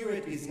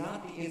Spirit is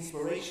not the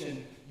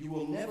inspiration, you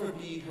will never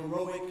be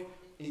heroic,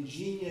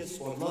 ingenious,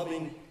 or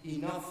loving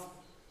enough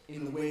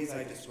in the ways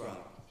I describe.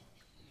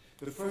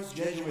 The first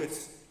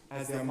Jesuits,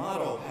 as their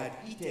motto, had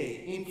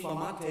ite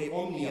inflammate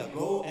omnia,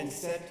 go and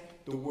set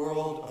the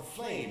world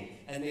aflame.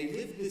 And they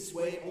lived this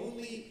way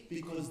only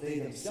because they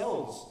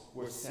themselves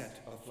were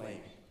set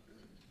aflame.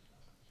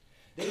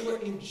 They were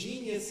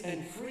ingenious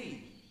and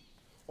free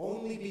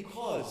only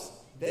because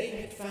they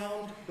had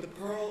found the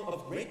pearl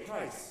of great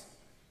price.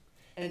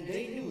 And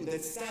they knew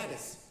that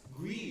status,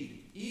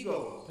 greed,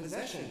 ego,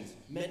 possessions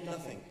meant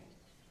nothing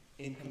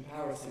in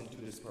comparison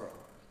to this pearl.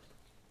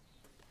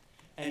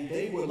 And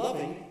they were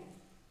loving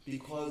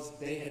because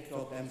they had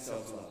felt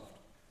themselves loved.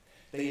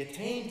 They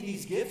attained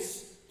these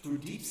gifts through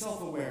deep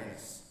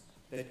self-awareness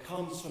that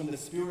comes from the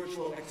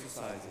spiritual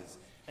exercises,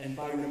 and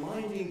by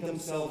reminding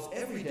themselves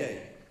every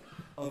day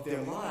of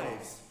their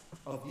lives,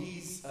 of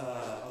these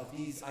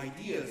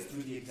ideas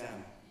through the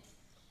exam.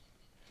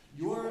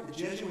 Your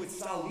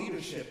Jesuit-style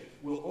leadership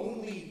will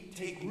only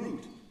take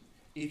root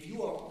if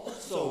you are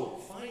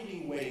also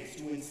finding ways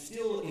to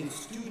instill in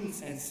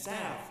students and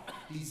staff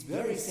these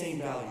very same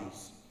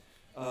values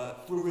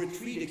through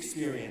retreat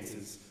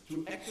experiences,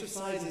 through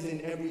exercises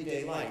in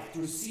everyday life,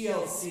 through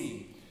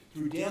CLC,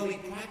 through daily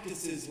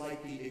practices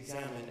like the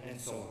examen, and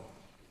so on.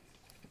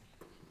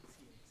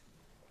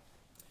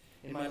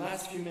 In my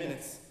last few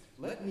minutes,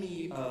 let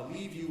me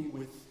leave you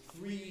with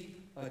three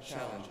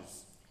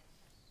challenges.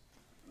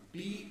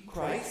 Be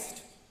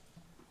Christ,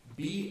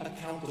 be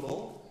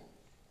accountable,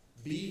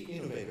 be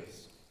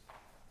innovators.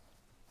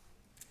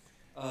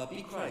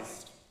 Be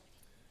Christ.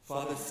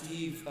 Father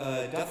Steve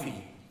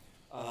Duffy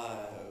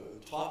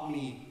taught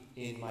me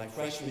in my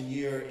freshman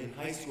year in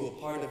high school,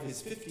 part of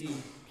his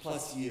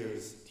 50-plus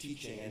years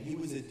teaching, and he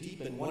was a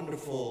deep and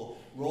wonderful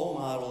role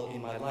model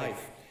in my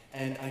life.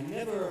 And I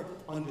never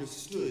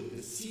understood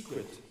the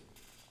secret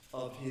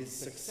of his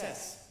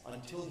success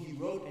until he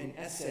wrote an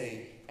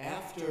essay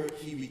after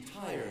he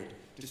retired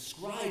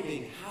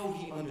describing how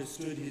he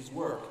understood his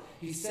work.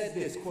 He said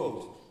this,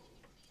 quote,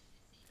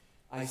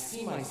 "I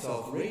see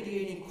myself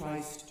radiating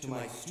Christ to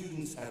my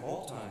students at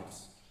all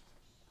times.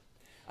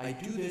 I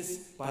do this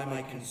by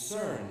my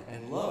concern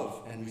and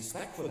love and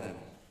respect for them.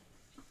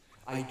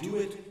 I do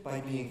it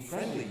by being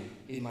friendly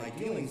in my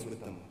dealings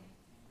with them.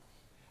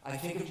 I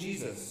think of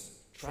Jesus,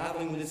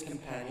 traveling with his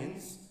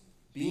companions,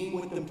 being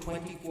with them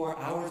 24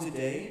 hours a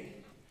day,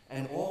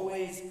 and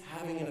always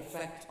having an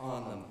effect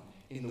on them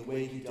in the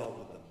way he dealt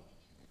with them."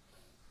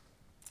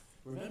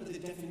 Remember the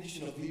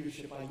definition of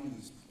leadership I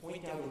used: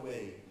 point out a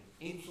way,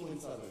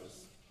 influence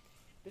others.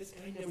 This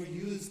guy never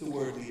used the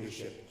word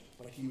leadership,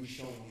 but he was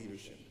showing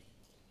leadership.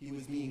 He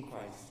was being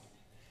Christ.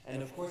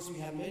 And of course, we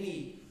have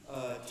many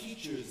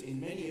teachers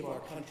in many of our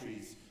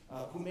countries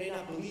who may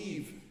not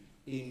believe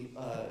in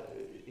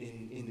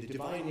the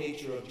divine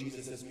nature of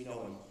Jesus as we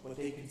know him, but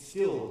they can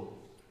still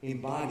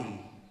embody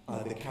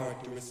the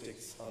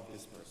characteristics of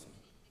this person.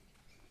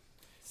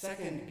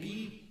 Second,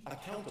 be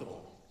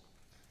accountable.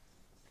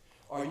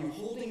 Are you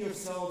holding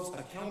yourselves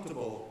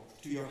accountable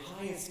to your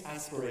highest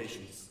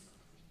aspirations?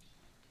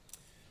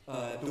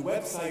 The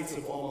websites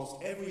of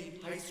almost every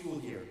high school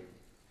here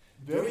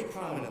very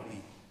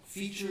prominently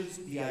features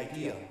the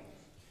idea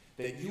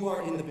that you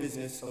are in the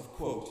business of,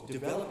 quote,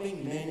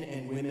 developing men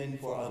and women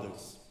for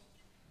others.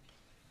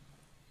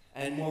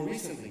 And more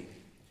recently,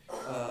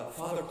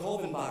 Father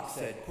Kolvenbach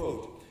said,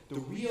 quote, "The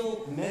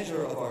real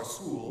measure of our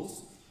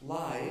schools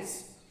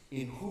lies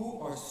in who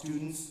our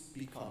students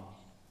become."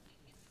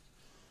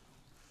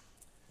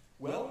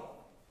 Well,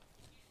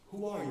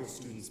 who are your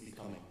students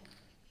becoming?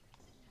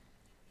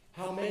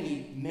 How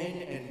many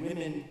men and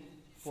women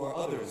for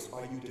others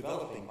are you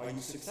developing? Are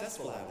you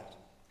successful at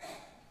it?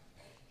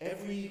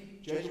 Every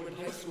Jesuit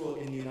high school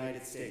in the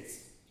United States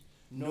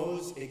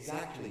knows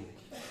exactly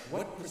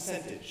what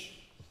percentage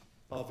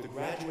of the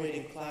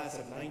graduating class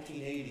of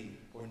 1980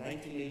 or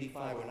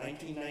 1985 or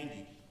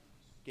 1990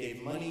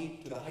 gave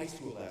money to the high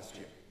school last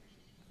year.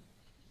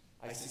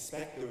 I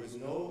suspect there is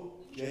no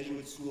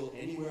Jesuit school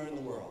anywhere in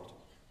the world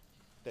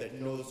that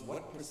knows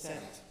what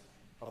percent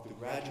of the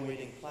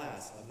graduating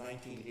class of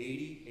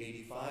 1980,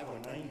 85, or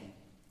 90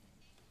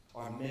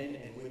 are men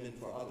and women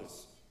for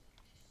others.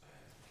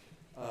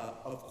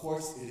 Of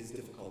course, it is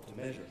difficult to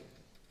measure.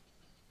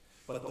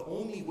 But the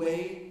only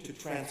way to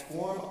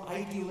transform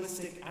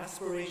idealistic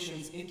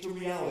aspirations into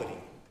reality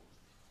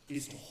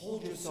is to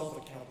hold yourself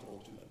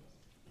accountable to them.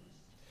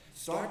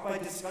 Start by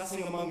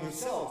discussing among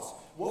yourselves,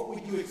 what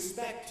would you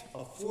expect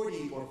a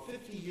 40 or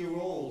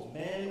 50-year-old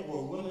man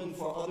or woman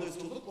for others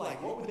to look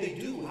like? What would they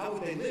do? How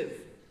would they live?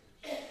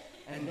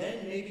 And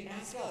then maybe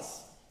ask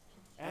us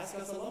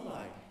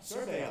alumni,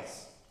 survey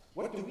us.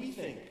 What do we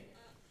think?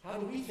 How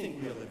do we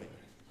think we are living?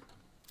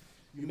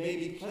 You may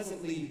be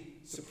pleasantly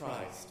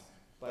surprised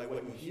by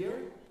what you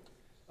hear,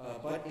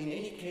 but in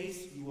any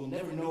case, you will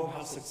never know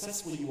how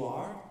successful you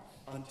are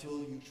until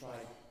you try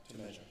to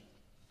measure.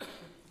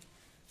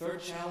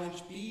 Third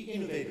challenge, be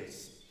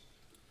innovators.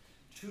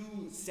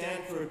 Two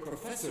Stanford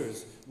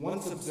professors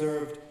once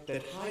observed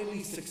that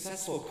highly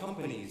successful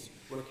companies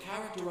were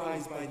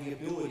characterized by the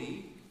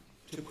ability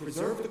to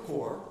preserve the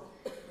core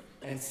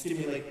and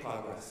stimulate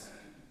progress.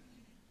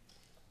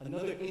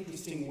 Another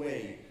interesting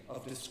way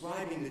of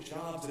describing the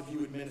jobs of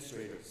you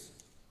administrators: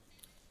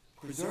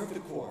 preserve the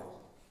core.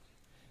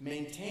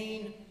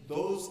 Maintain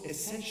those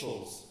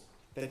essentials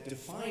that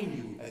define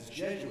you as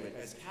Jesuit,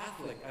 as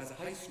Catholic, as a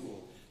high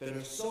school, that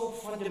are so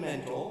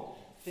fundamental,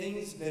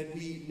 things that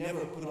we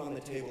never put on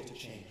the table to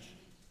change.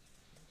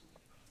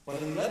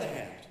 But on the other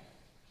hand,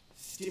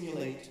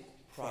 stimulate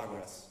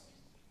progress.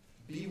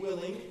 Be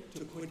willing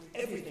to put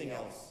everything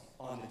else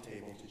on the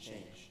table to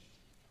change.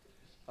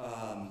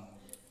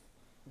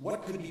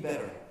 What could be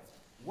better?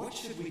 What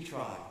should we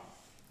try?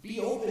 Be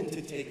open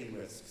to taking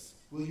risks.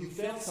 Will you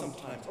fail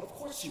sometimes? Of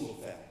course you will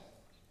fail.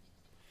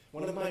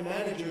 One of my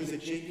managers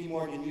at JP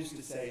Morgan used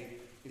to say,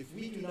 if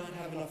we do not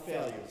have enough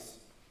failures,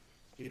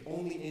 it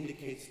only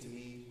indicates to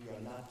me we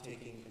are not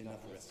taking enough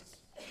risks.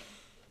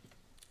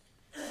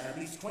 At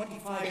least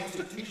 25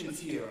 institutions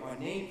here are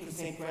named for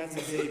St.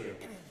 Francis Xavier.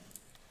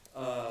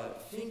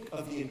 Think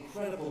of the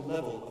incredible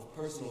level of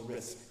personal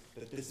risk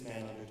that this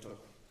man undertook.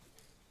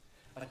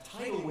 A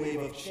tidal wave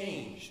of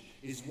change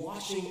is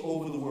washing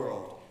over the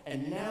world,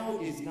 and now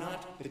is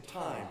not the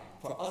time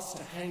for us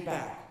to hang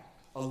back,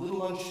 a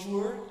little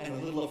unsure and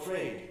a little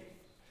afraid.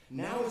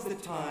 Now is the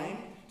time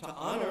to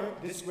honor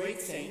this great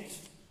saint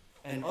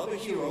and other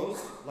heroes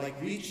like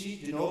Ricci,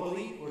 Di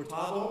Nobili,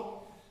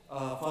 Hurtado,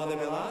 Father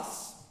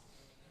Velas,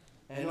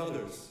 and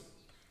others,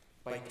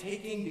 by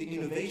taking the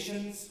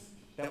innovations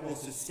that will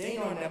sustain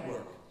our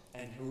network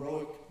and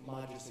heroic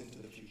Magis into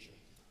the future.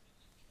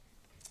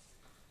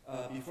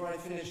 Before I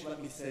finish,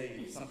 let me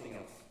say something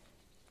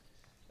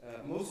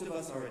else. Most of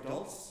us are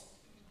adults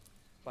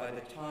by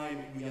the time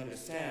we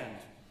understand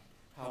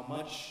how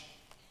much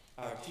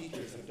our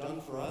teachers have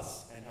done for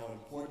us and how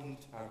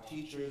important our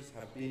teachers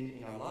have been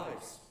in our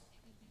lives.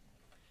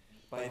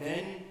 By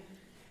then,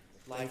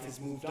 life has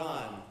moved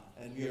on,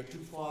 and we are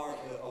too far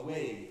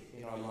away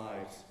in our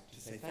lives to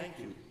say thank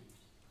you.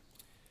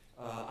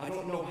 I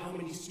don't know how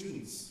many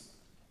students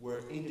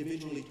were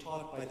individually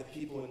taught by the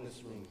people in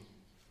this room.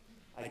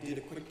 I did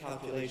a quick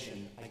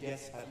calculation. I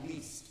guess at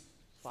least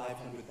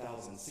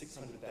 500,000,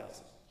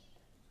 600,000.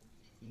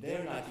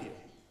 They're not here,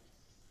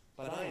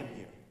 but I am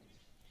here.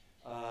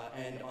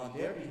 And on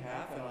their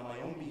behalf and on my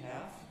own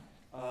behalf,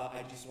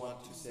 I just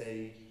want to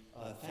say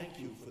thank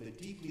you for the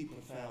deeply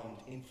profound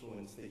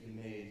influence that you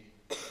made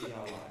in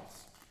our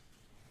lives.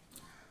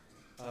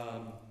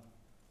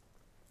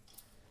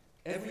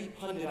 Every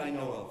pundit I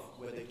know of,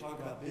 where they talk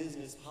about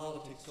business,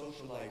 politics,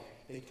 social life,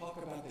 they talk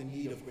about the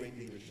need of great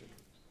leadership.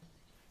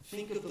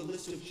 Think of the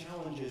list of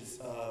challenges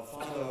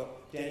Father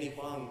Danny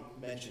Huang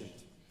mentioned.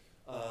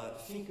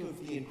 Think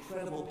of the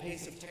incredible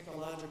pace of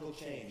technological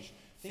change.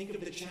 Think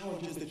of the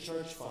challenges the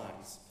church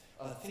finds.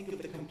 Think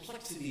of the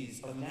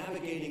complexities of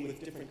navigating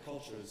with different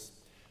cultures.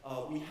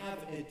 We have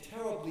a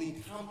terribly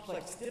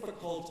complex,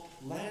 difficult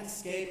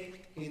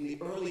landscape in the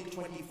early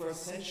 21st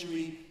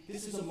century.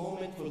 This is a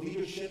moment for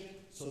leadership,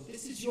 so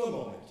this is your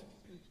moment.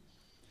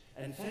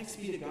 And thanks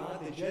be to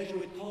God, the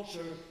Jesuit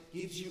culture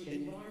gives you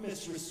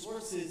enormous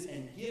resources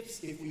and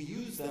gifts, if we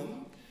use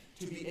them,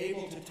 to be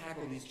able to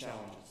tackle these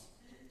challenges.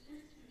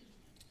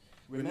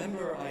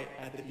 Remember,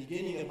 at the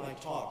beginning of my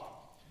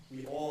talk,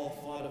 we all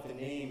thought of the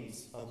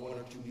names of one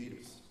or two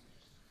leaders.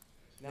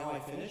 Now I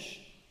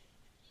finish.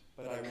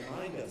 but I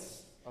remind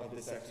us of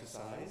this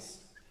exercise,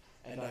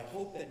 and I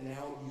hope that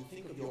now you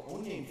think of your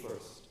own name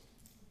first,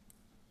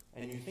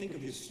 and you think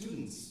of your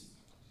students,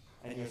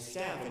 and your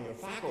staff, and your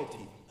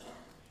faculty,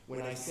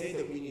 when I say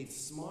that we need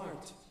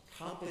smart,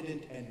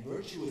 competent, and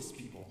virtuous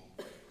people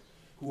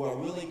who are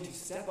willing to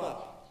step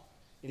up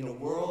in a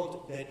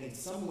world that in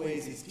some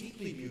ways is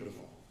deeply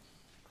beautiful,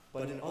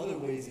 but in other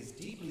ways is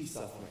deeply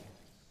suffering.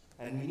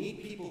 And we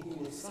need people who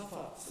will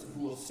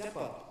step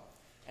up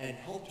and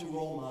help to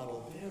role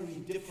model very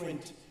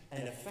different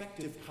and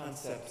effective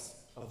concepts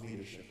of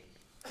leadership.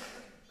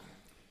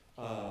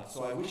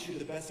 So I wish you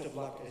the best of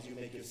luck as you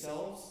make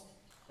yourselves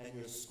and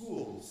your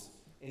schools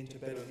into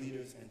better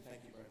leaders, and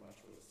thank you very much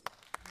for